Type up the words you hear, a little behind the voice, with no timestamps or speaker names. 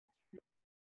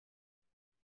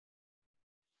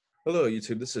Hello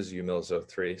YouTube, this is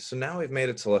umills03. So now we've made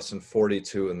it to lesson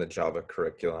 42 in the Java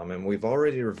curriculum, and we've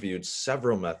already reviewed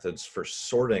several methods for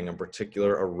sorting a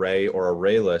particular array or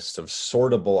array list of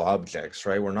sortable objects,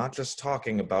 right? We're not just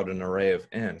talking about an array of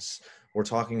ints, we're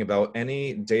talking about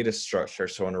any data structure,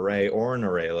 so an array or an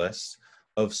array list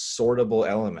of sortable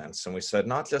elements. And we said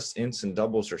not just ints and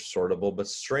doubles are sortable, but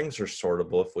strings are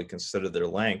sortable if we consider their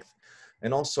length.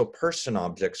 And also person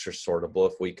objects are sortable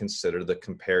if we consider the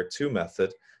compare to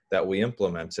method that we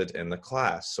implemented in the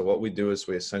class. So what we do is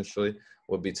we essentially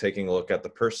would be taking a look at the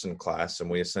person class, and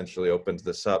we essentially opened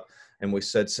this up and we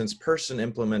said, since person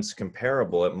implements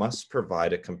comparable, it must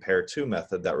provide a compare to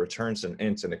method that returns an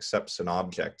int and accepts an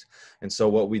object. And so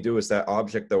what we do is that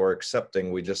object that we're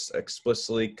accepting, we just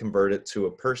explicitly convert it to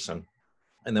a person.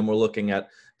 And then we're looking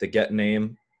at the get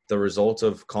name, the result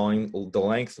of calling the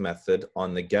length method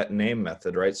on the get name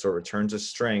method, right? So it returns a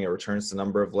string, it returns the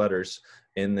number of letters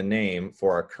in the name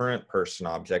for our current person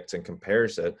object and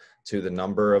compares it to the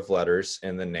number of letters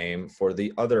in the name for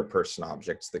the other person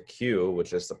objects, the Q,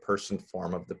 which is the person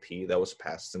form of the P that was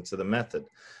passed into the method.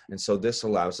 And so this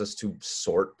allows us to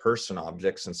sort person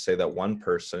objects and say that one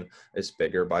person is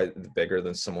bigger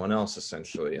than someone else,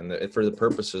 essentially, and for the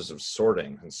purposes of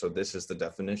sorting. And so this is the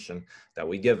definition that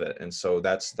we give it. And so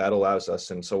that allows us.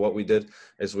 And so what we did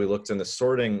is we looked in the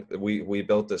sorting, we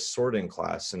built this sorting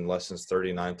class in lessons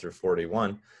 39 through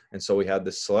 41. And so we had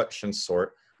this selection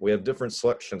sort. We have different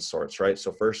selection sorts, right?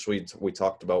 So first we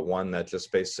talked about one that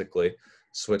just basically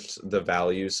switched the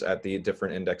values at the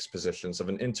different index positions of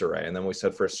an int array. And then we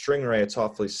said for a string array, it's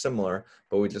awfully similar,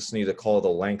 but we just need to call the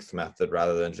length method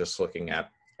rather than just looking at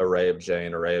array of j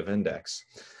and array of index.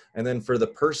 And then for the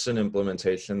person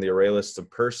implementation, the array list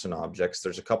of person objects,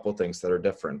 there's a couple things that are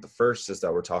different. The first is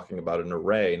that we're talking about an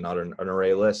array, not an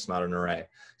array list, not an array.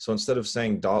 So instead of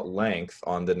saying dot length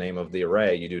on the name of the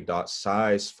array, you do dot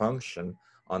size function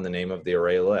on the name of the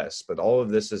array list. But all of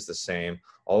this is the same.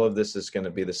 All of this is going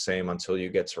to be the same until you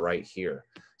get to right here.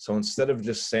 So instead of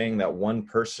just saying that one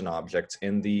person object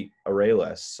in the array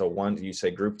list, so you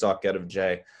say group.get of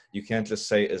j, you can't just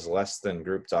say is less than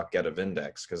group.get of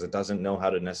index, because it doesn't know how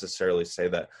to necessarily say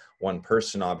that one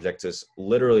person object is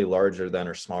literally larger than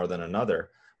or smaller than another.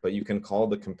 But you can call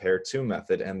the compare to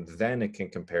method, and then it can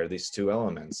compare these two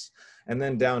elements. And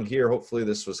then down here, hopefully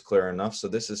this was clear enough. So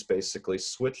this is basically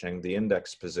switching the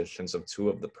index positions of two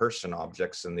of the person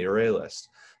objects in the array list,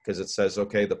 because it says,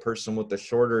 okay, the person with the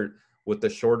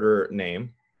shorter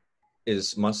name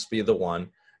must be the one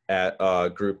at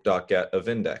group.get of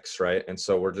index, right? And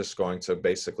so we're just going to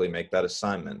basically make that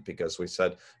assignment, because we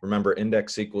said, remember,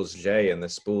 index equals j in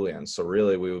this Boolean. So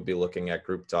really we would be looking at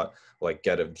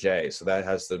group.get of j. So that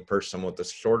has the person with the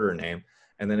shorter name.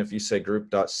 And then if you say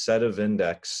group.set of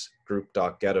index,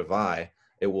 group.get of I,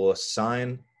 it will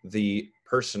assign the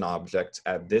person object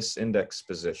at this index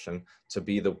position to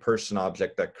be the person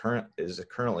object that is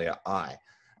currently at I.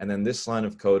 And then this line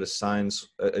of code is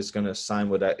going to assign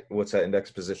what's at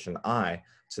index position I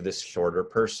to this shorter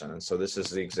person. And so this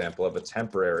is the example of a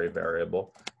temporary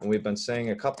variable. And we've been saying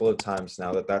a couple of times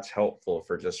now that that's helpful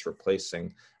for just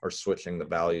replacing or switching the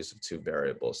values of two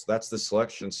variables. So that's the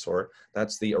selection sort.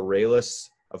 That's the array list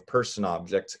of person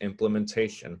objects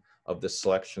implementation of the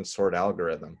selection sort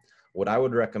algorithm. What I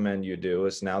would recommend you do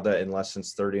is, now that in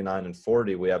lessons 39 and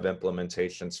 40, we have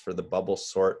implementations for the bubble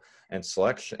sort and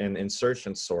selection and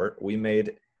insertion sort, we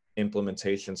made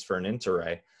implementations for an int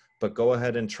array, but go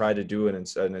ahead and try to do an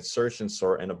insertion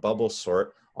sort and a bubble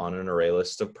sort on an array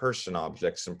list of person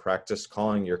objects and practice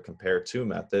calling your compare to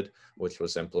method, which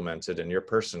was implemented in your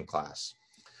person class.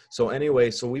 So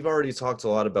anyway, so we've already talked a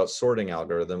lot about sorting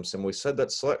algorithms, and we said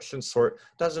that selection sort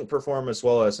doesn't perform as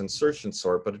well as insertion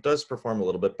sort, but it does perform a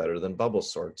little bit better than bubble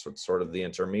sort, so it's sort of the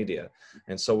intermediate.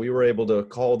 And so we were able to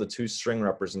call the two-string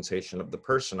representation of the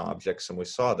person objects, and we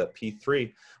saw that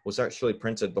P3 was actually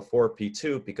printed before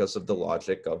P2 because of the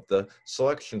logic of the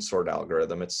selection sort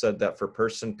algorithm. It said that for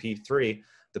person P3,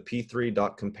 the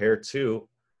P3.compare2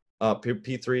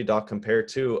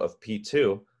 of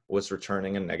P2 was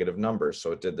returning a negative number.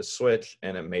 So it did the switch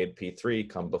and it made P3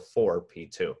 come before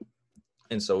P2.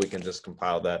 And so we can just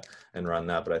compile that and run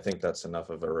that. But I think that's enough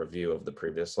of a review of the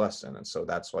previous lesson. And so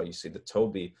that's why you see the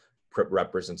Toby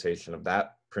representation of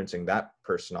that, printing that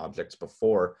person objects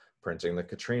before printing the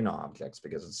Katrina objects,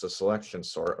 because it's a selection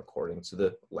sort according to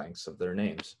the lengths of their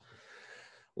names.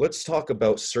 Let's talk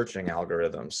about searching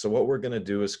algorithms. So what we're going to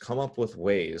do is come up with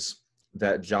ways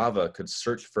that Java could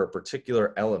search for a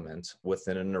particular element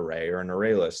within an array or an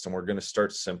array list. And we're going to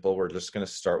start simple. We're just going to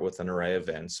start with an array of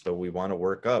ints, but we want to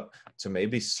work up to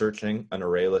maybe searching an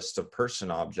array list of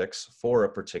person objects for a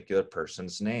particular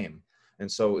person's name.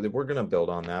 And so we're going to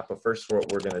build on that. But first,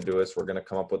 what we're going to do is we're going to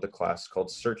come up with a class called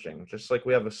searching. Just like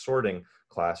we have a sorting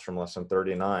class from lesson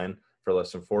 39 for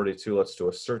lesson 42, let's do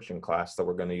a searching class that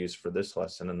we're going to use for this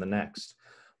lesson and the next.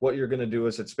 What you're going to do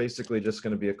is it's basically just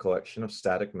going to be a collection of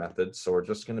static methods. So we're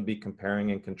just going to be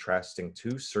comparing and contrasting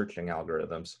two searching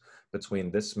algorithms between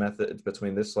this method,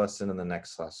 between this lesson and the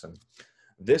next lesson.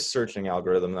 This searching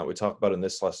algorithm that we talk about in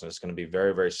this lesson is going to be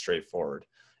very, very straightforward.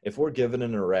 If we're given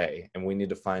an array and we need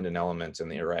to find an element in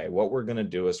the array, what we're going to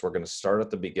do is we're going to start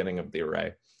at the beginning of the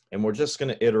array, and we're just going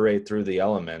to iterate through the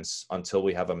elements until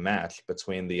we have a match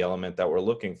between the element that we're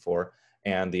looking for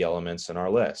and the elements in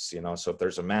our list. You know, so if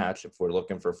there's a match, if we're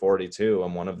looking for 42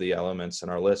 and one of the elements in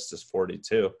our list is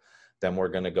 42, then we're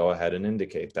going to go ahead and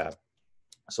indicate that.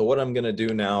 So what I'm going to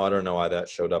do now, I don't know why that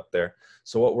showed up there.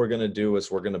 So what we're going to do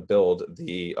is we're going to build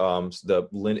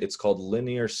it's called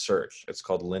linear search. It's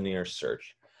called linear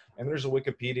search. And there's a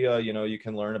Wikipedia, you know, you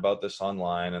can learn about this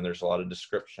online, and there's a lot of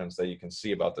descriptions that you can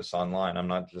see about this online. I'm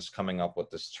not just coming up with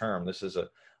this term. This is a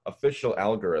official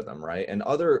algorithm, right? And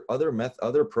other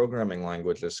programming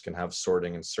languages can have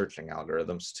sorting and searching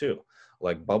algorithms too.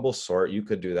 Like bubble sort, you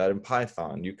could do that in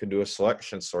Python. You could do a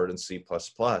selection sort in C++,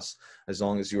 as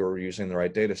long as you were using the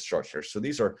right data structure. So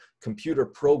these are computer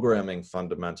programming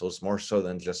fundamentals more so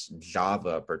than just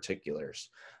Java particulars.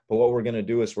 But what we're going to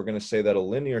do is we're going to say that a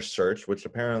linear search, which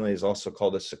apparently is also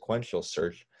called a sequential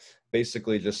search,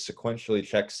 basically just sequentially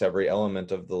checks every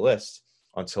element of the list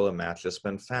until a match has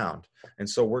been found. And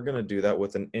so we're going to do that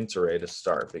with an int array to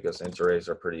start, because int arrays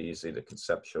are pretty easy to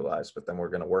conceptualize. But then we're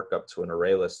going to work up to an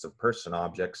array list of person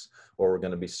objects, where we're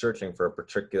going to be searching for a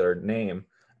particular name.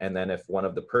 And then if one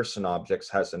of the person objects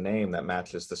has a name that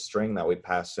matches the string that we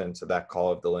pass into that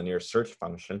call of the linear search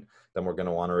function, then we're going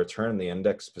to want to return the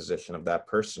index position of that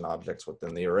person object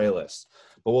within the array list.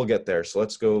 But we'll get there. So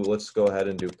let's go ahead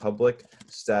and do public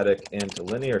static int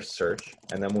linear search.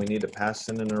 And then we need to pass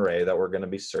in an array that we're going to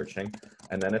be searching,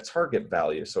 and then a target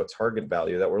value. So a target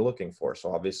value that we're looking for.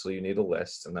 So obviously you need a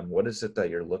list, and then what is it that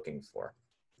you're looking for?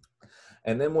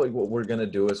 And then what we're going to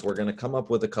do is we're going to come up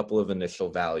with a couple of initial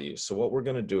values. So what we're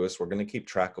going to do is we're going to keep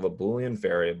track of a Boolean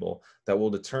variable that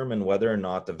will determine whether or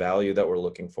not the value that we're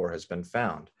looking for has been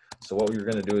found. So what you're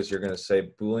going to do is you're going to say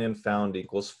Boolean found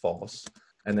equals false.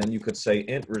 And then you could say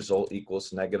int result equals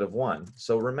 -1.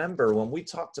 So remember, when we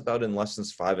talked about in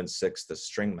lessons 5 and 6, the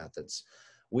string methods,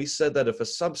 we said that if a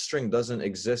substring doesn't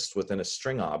exist within a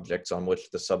string object on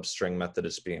which the substring method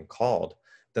is being called,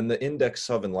 then the index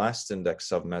of and last index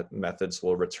of methods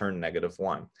will return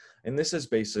 -1. And this is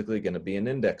basically going to be an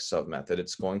index of method.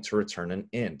 It's going to return an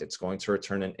int. It's going to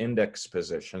return an index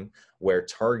position where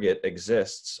target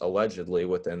exists allegedly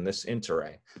within this int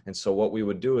array. And so what we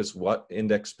would do is, what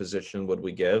index position would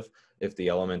we give if the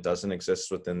element doesn't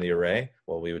exist within the array?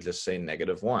 Well, we would just say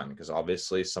 -1, because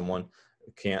obviously someone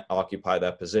can't occupy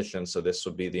that position. So this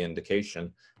would be the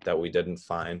indication that we didn't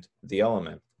find the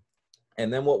element.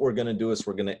 And then what we're going to do is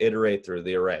we're going to iterate through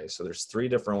the array. So there's 3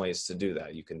 different ways to do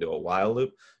that. You can do a while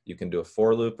loop, you can do a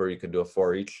for loop, or you can do a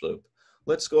for each loop.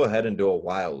 Let's go ahead and do a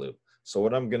while loop. So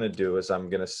what I'm going to do is I'm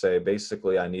going to say,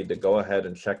 basically, I need to go ahead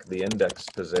and check the index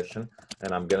position.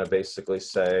 And I'm going to basically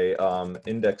say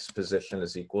index position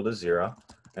is equal to 0.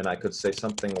 And I could say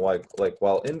something like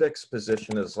while index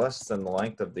position is less than the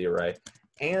length of the array,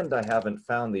 and I haven't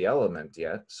found the element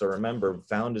yet. So remember,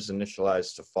 found is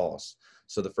initialized to false.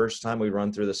 So the first time we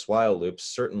run through this while loop,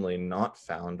 certainly not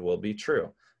found will be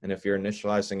true. And if you're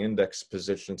initializing index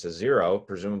position to 0,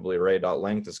 presumably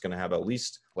array.length is going to have at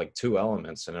least like 2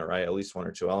 elements in it, right? At least 1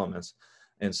 or 2 elements.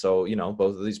 And so, you know,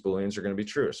 both of these Booleans are going to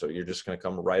be true. So you're just going to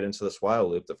come right into this while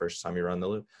loop the first time you run the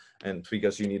loop. And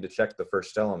because you need to check the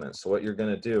first element. So what you're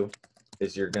going to do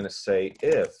is you're going to say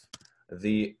if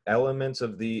the elements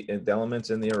in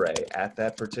the array at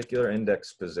that particular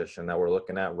index position that we're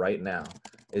looking at right now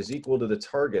is equal to the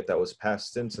target that was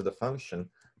passed into the function,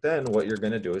 then what you're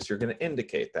going to do is you're going to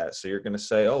indicate that. So you're going to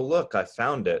say, oh, look, I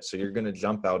found it. So you're going to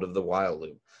jump out of the while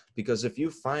loop. Because if you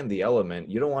find the element,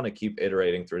 you don't want to keep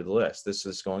iterating through the list. This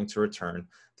is going to return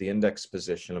the index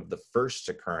position of the first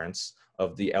occurrence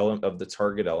of the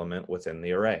target element within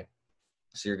the array.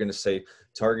 So you're going to say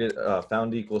target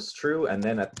found equals true. And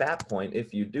then at that point,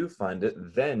 if you do find it,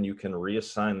 then you can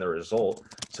reassign the result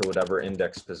to whatever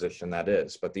index position that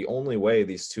is. But the only way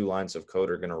these 2 lines of code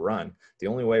are going to run, the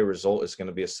only way result is going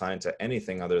to be assigned to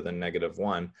anything other than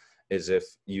 -1 is if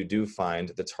you do find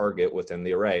the target within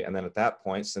the array. And then at that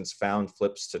point, since found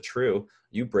flips to true,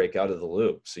 you break out of the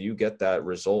loop. So you get that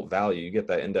result value, you get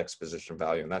that index position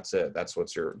value, and that's it. That's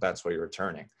what you're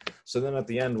returning. So then at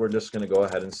the end, we're just going to go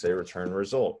ahead and say return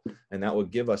result. And that would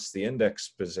give us the index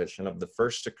position of the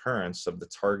first occurrence of the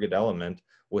target element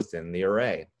within the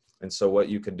array. And so what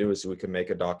you could do is we can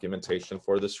make a documentation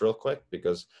for this real quick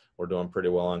because we're doing pretty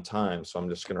well on time. So I'm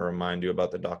just going to remind you about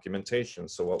the documentation.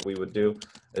 So what we would do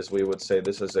is we would say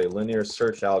this is a linear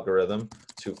search algorithm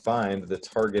to find the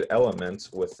target element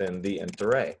within the int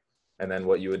array. And then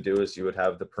what you would do is you would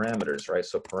have the parameters, right?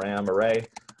 So param array,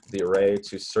 the array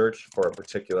to search for a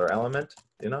particular element,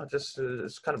 you know, just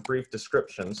kind of brief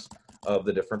descriptions of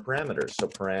the different parameters. So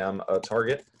param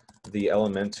target, the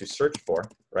element to search for,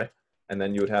 right? And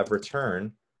then you would have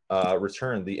return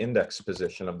the index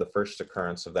position of the first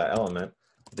occurrence of that element,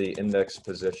 the index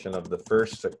position of the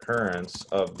first occurrence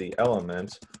of the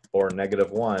element, or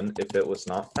 -1 if it was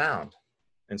not found.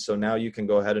 And so now you can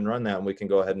go ahead and run that, and we can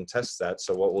go ahead and test that.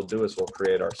 So what we'll do is we'll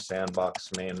create our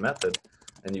sandbox main method,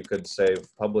 and you could say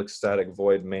public static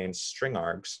void main string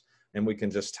args, and we can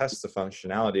just test the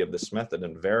functionality of this method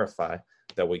and verify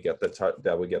that we get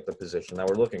the position that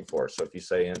we're looking for. So if you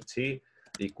say int t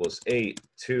equals 8,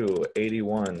 2,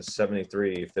 81,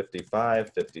 73,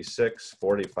 55, 56,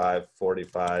 45,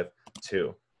 45,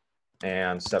 2,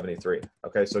 and 73.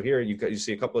 Okay, so here you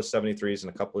see a couple of 73s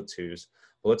and a couple of 2s.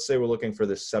 But let's say we're looking for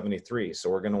this 73. So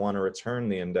we're going to want to return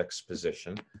the index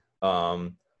position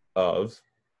the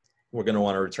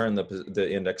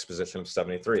index position of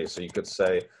 73. So you could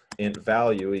say int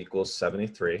value equals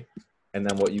 73. And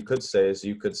then what you could say is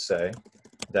you could say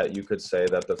that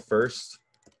the first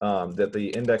that the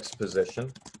index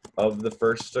position of the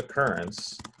first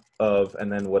occurrence of,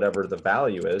 and then whatever the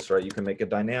value is, right, you can make it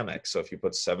dynamic. So if you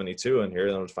put 72 in here,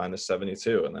 then it would find the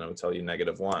 72, and then it would tell you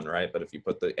 -1, right? But if you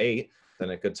put the 8,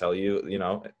 then it could tell you, you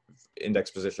know,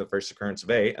 index position of first occurrence of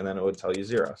 8, and then it would tell you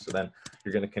 0. So then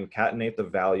you're going to concatenate the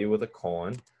value with a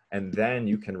colon, and then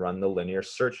you can run the linear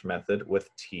search method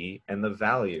with t and the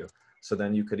value. So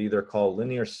then you could either call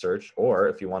linear search, or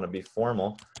if you want to be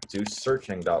formal, do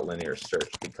searching.linear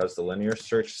search, because the linear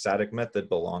search static method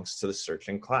belongs to the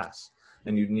searching class.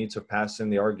 And you need to pass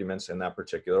in the arguments in that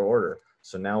particular order.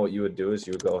 So now what you would do is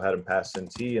you would go ahead and pass in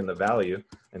t and the value.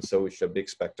 And so we should be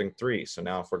expecting 3. So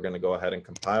now if we're going to go ahead and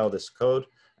compile this code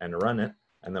and run it,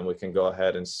 and then we can go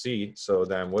ahead and see. So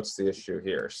then what's the issue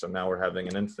here? So now we're having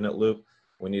an infinite loop.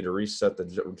 We need to reset the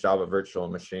Java virtual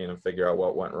machine and figure out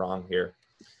what went wrong here.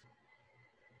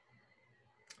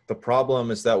 The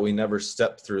problem is that we never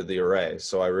step through the array.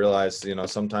 So I realized, you know,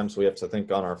 sometimes we have to think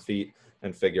on our feet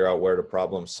and figure out where to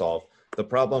problem solve. The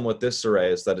problem with this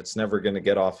array is that it's never going to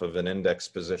get off of an index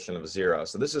position of 0.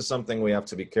 So this is something we have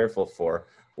to be careful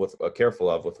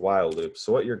of with while loops.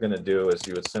 So what you're going to do is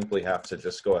you would simply have to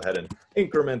just go ahead and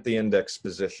increment the index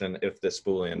position if this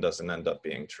Boolean doesn't end up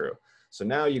being true. So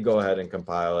now you go ahead and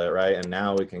compile it, right? And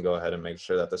now we can go ahead and make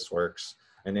sure that this works.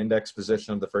 An index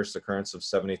position of the first occurrence of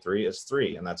 73 is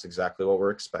 3, and that's exactly what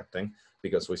we're expecting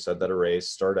because we said that arrays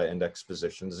start at index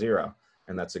position 0,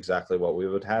 and that's exactly what we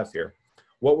would have here.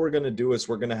 What we're going to do is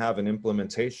we're going to have an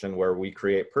implementation where we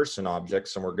create person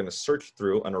objects, and we're going to search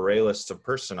through an array list of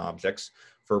person objects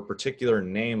for a particular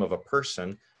name of a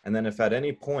person, and then if at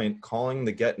any point calling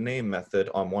the getName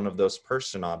method on one of those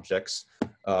person objects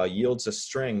yields a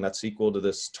string that's equal to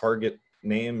this target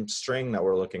name string that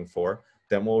we're looking for,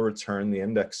 then we'll return the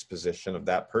index position of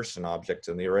that person object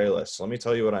in the array list. So let me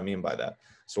tell you what I mean by that.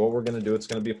 So what we're going to do, it's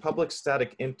going to be a public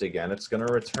static int again. It's going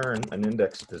to return an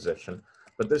index position,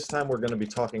 but this time we're going to be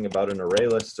talking about an array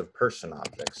list of person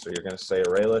objects. So you're going to say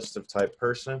array list of type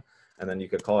person, and then you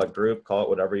could call it group, call it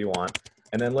whatever you want.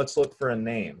 And then let's look for a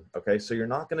name. Okay, so you're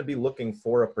not going to be looking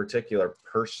for a particular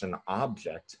person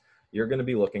object. You're going to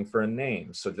be looking for a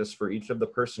name. So just for each of the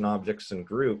person objects in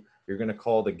group, you're going to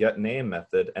call the getName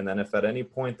method, and then if at any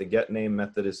point the getName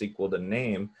method is equal to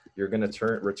name, you're going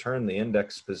to return the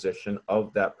index position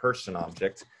of that person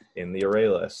object in the array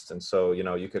list. And so, you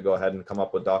know, you could go ahead and come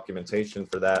up with documentation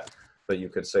for that, but you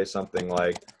could say something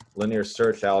like linear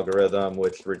search algorithm,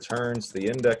 which returns the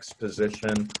index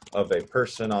position of a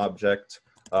person object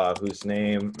whose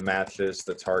name matches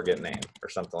the target name, or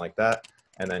something like that.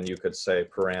 And then you could say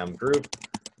param group,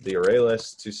 the array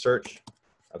list to search.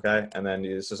 Okay, and then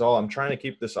this is all, I'm trying to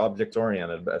keep this object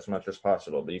oriented as much as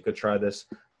possible, but you could try this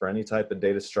for any type of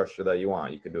data structure that you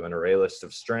want. You could do an array list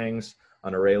of strings,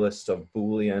 an array list of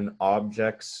Boolean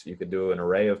objects. You could do an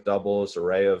array of doubles,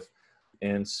 array of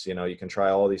ints, you know, you can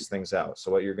try all these things out.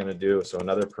 So what you're going to do, so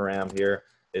another param here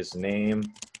is name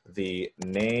the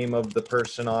name of the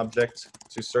person object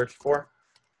to search for.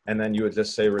 And then you would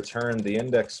just say return the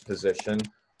index position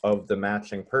of the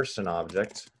matching person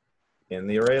object in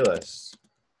the array list.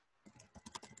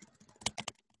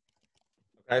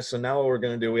 Okay, so now what we're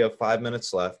going to do, we have 5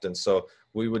 minutes left, and so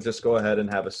we would just go ahead and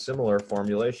have a similar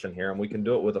formulation here, and we can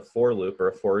do it with a for loop or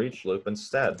a for each loop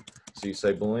instead. So you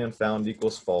say boolean found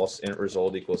equals false, int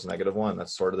result equals -1.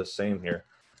 That's sort of the same here.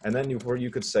 And then you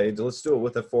could say, let's do it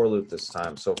with a for loop this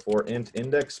time. So for int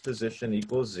index position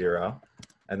equals 0,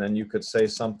 and then you could say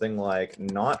something like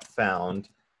not found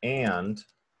and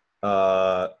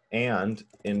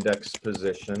index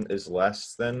position is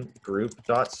less than group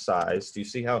dot size. Do you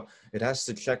see how it has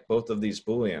to check both of these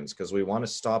booleans, because we want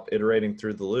to stop iterating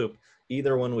through the loop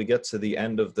either when we get to the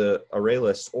end of the array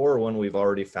list or when we've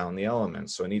already found the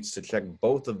elements. So it needs to check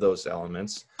both of those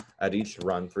elements at each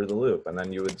run through the loop, and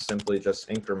then you would simply just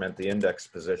increment the index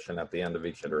position at the end of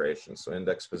each iteration. So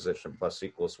index position plus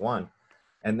equals 1.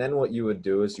 And then what you would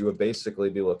do is you would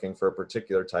basically be looking for a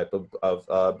particular type of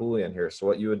Boolean here. So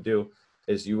what you would do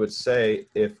is you would say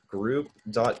if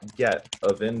group.get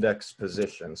of index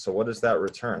position. So what does that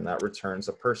return? That returns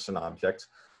a person object,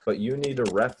 but you need to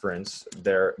reference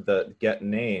the get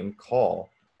name call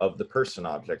of the person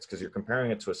object because you're comparing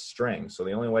it to a string. So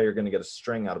the only way you're going to get a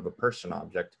string out of a person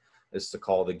object is to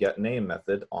call the get name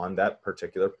method on that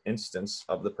particular instance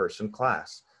of the person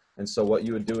class. And so what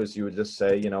you would do is you would just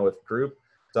say, if group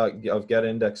of get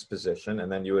index position, and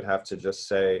then you would have to just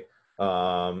say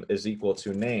is equal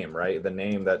to name, right? The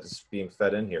name that's being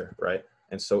fed in here, right?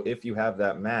 And so if you have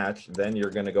that match, then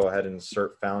you're going to go ahead and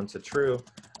insert found to true,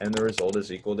 and the result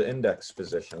is equal to index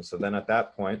position. So then at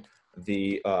that point,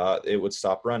 it would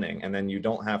stop running, and then you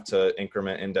don't have to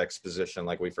increment index position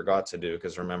like we forgot to do,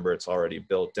 because remember, it's already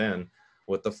built in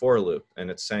with the for loop.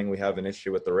 And it's saying we have an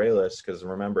issue with the ArrayList because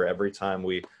remember, every time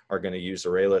we are going to use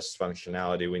ArrayList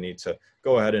functionality, we need to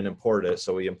go ahead and import it.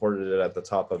 So we imported it at the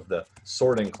top of the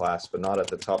sorting class, but not at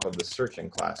the top of the searching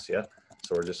class yet.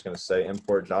 So we're just going to say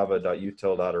import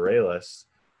java.util.ArrayList,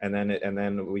 and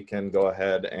then we can go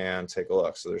ahead and take a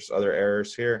look. So there's other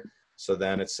errors here. So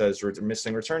then it says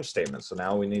missing return statement. So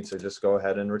now we need to just go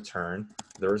ahead and return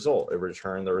the result. It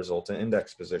returned the result in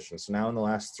index position. So now in the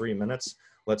last 3 minutes,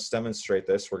 let's demonstrate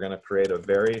this. We're going to create a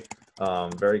very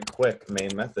quick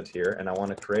main method here, and I want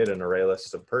to create an array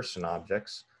list of person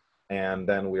objects, and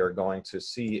then we are going to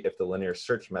see if the linear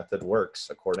search method works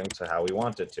according to how we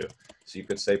want it to. So you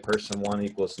could say person1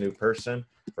 equals new person,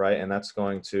 right? And that's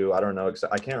going to, I don't know,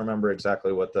 I can't remember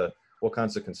exactly what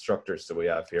kinds of constructors do we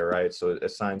have here, right? So it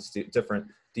assigns different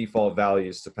default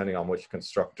values depending on which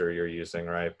constructor you're using,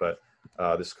 right? But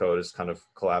this code is kind of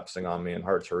collapsing on me and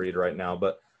hard to read right now,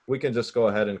 but we can just go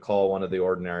ahead and call one of the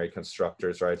ordinary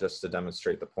constructors, right, just to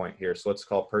demonstrate the point here. So let's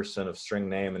call person of string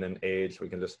name and then age. We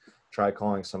can just try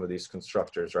calling some of these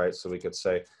constructors, right? So we could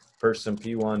say person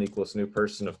P1 equals new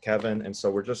person of Kevin. And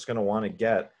so we're just going to want to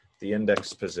get the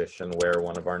index position where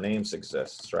one of our names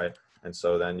exists, right? And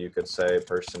so then you could say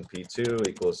person P2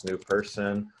 equals new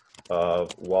person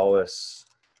of Wallace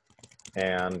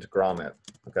and Gromit,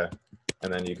 okay?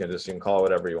 And then you can call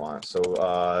whatever you want. So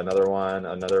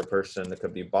another person, that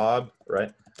could be Bob,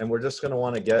 right? And we're just going to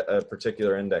want to get a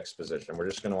particular index position. We're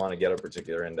just going to want to get a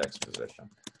particular index position.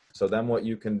 So then what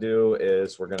you can do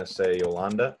is we're going to say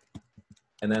Yolanda,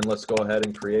 and then let's go ahead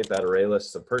and create that array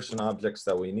list of person objects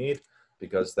that we need,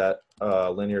 because that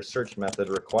linear search method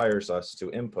requires us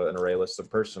to input an array list of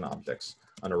person objects.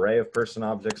 An array of person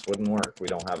objects wouldn't work. We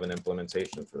don't have an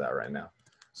implementation for that right now.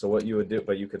 So what you would do,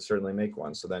 but you could certainly make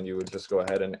one. So then you would just go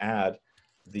ahead and add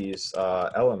these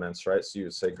elements, right? So you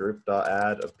would say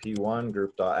group.add of P1,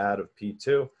 group.add of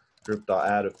P2,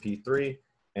 group.add of P3,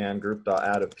 and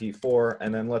group.add of P4.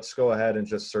 And then let's go ahead and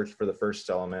just search for the first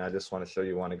element. I just want to show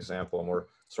you one example, and we're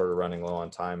sort of running low on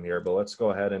time here, but let's go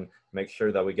ahead and make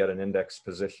sure that we get an index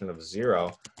position of 0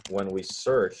 when we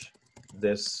search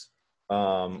this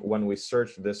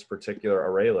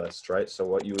particular array list, right? So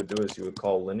what you would do is you would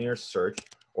call linear search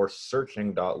or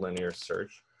searching.linear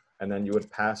search, and then you would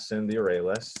pass in the array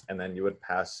list, and then you would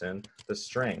pass in the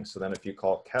string. So then if you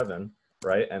call Kevin,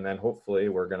 right, and then hopefully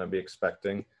we're going to be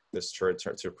expecting this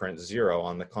to print 0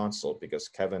 on the console because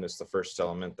Kevin is the first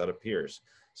element that appears.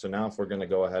 So now if we're going to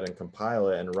go ahead and compile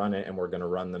it and run it, and we're going to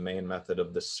run the main method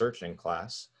of the searching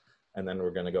class, and then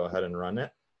we're going to go ahead and run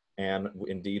it, and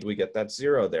indeed we get that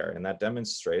 0 there, and that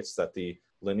demonstrates that the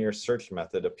linear search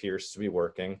method appears to be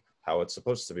working how it's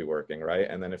supposed to be working, right?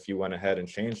 And then if you went ahead and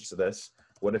changed to this,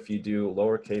 what if you do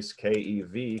lowercase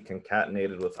kev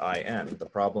concatenated with in? The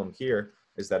problem here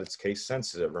is that it's case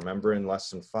sensitive. Remember in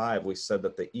lesson 5, we said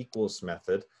that the equals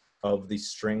method of the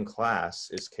string class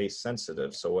is case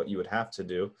sensitive. So what you would have to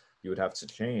do, you would have to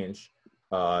change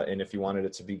And if you wanted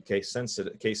it to be case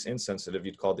insensitive,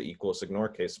 you'd call the equals ignore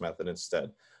case method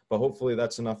instead. But hopefully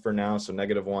that's enough for now. So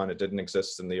 -1, it didn't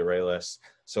exist in the array list.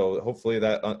 So hopefully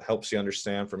that helps you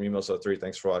understand. From emails 03,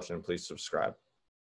 thanks for watching, and please subscribe.